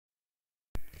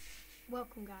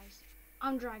Welcome guys,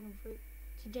 I'm Dragonfruit.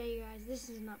 Today guys, this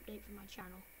is an update for my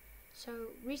channel. So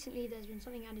recently there's been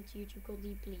something added to YouTube called the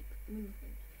bleep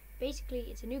movement. Basically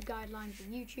it's a new guideline for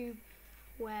YouTube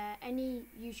where any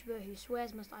YouTuber who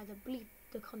swears must either bleep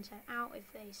the content out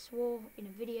if they swore in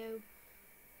a video,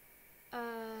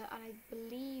 and I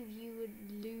believe you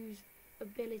would lose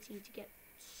ability to get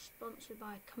sponsored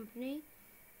by a company.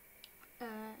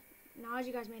 Now as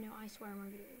you guys may know, I swear in my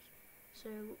videos. So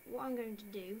what I'm going to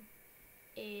do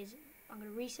is I'm going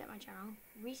to reset my channel,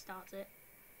 restart it,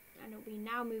 and it'll be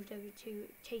now moved over to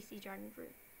Tasty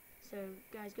Dragonfruit. So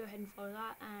guys, go ahead and follow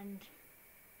that. And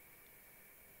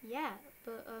yeah,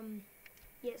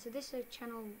 so this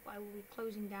channel I will be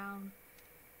closing down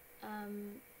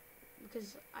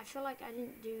because I feel like I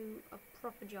didn't do a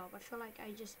proper job. I feel like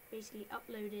I just basically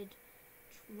uploaded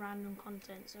random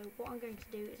content. So what I'm going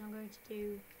to do is I'm going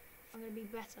to be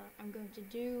better. I'm going to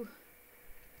do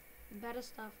better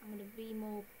stuff. I'm going to be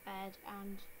more prepared,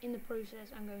 and in the process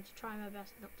I'm going to try my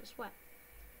best not to sweat.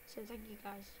 So thank you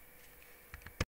guys.